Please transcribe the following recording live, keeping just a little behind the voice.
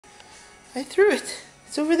I threw it.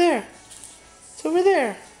 It's over there. It's over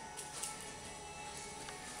there.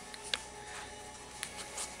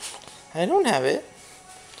 I don't have it.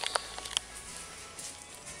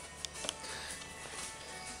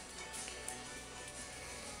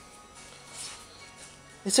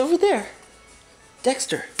 It's over there.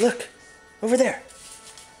 Dexter, look. Over there.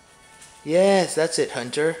 Yes, that's it,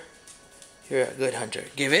 Hunter. You're a good hunter.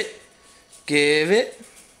 Give it. Give it.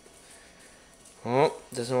 Oh,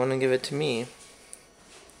 doesn't want to give it to me.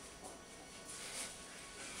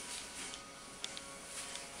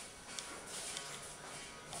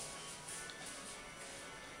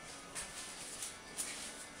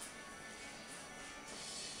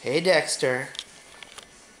 Hey, Dexter.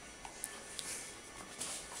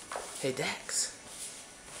 Hey, Dex.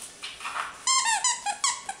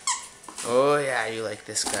 Oh, yeah, you like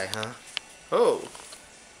this guy, huh? Oh.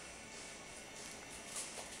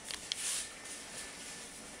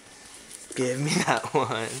 Give me that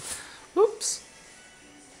one. Oops.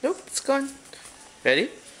 Nope, it's gone. Ready?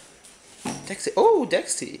 Dexy. Oh,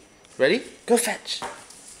 Dexy. Ready? Go fetch.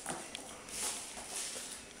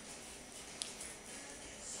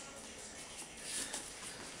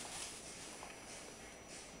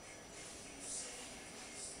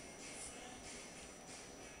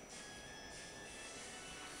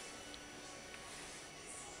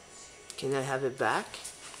 Can I have it back?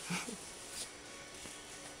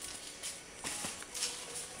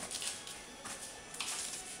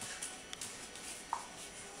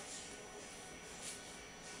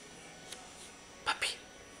 Puppy.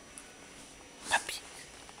 Puppy.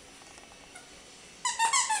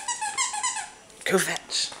 Go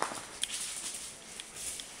fetch.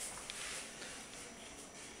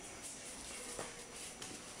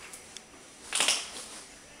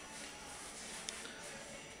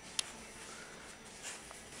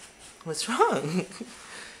 What's wrong?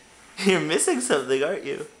 You're missing something, aren't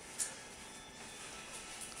you?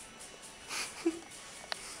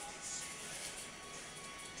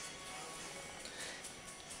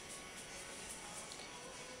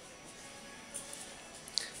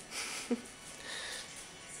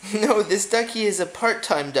 No, this ducky is a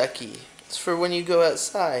part-time ducky. It's for when you go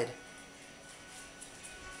outside.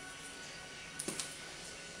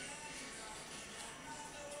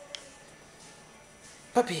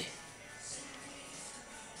 Puppy.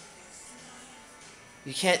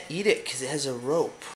 You can't eat it because it has a rope.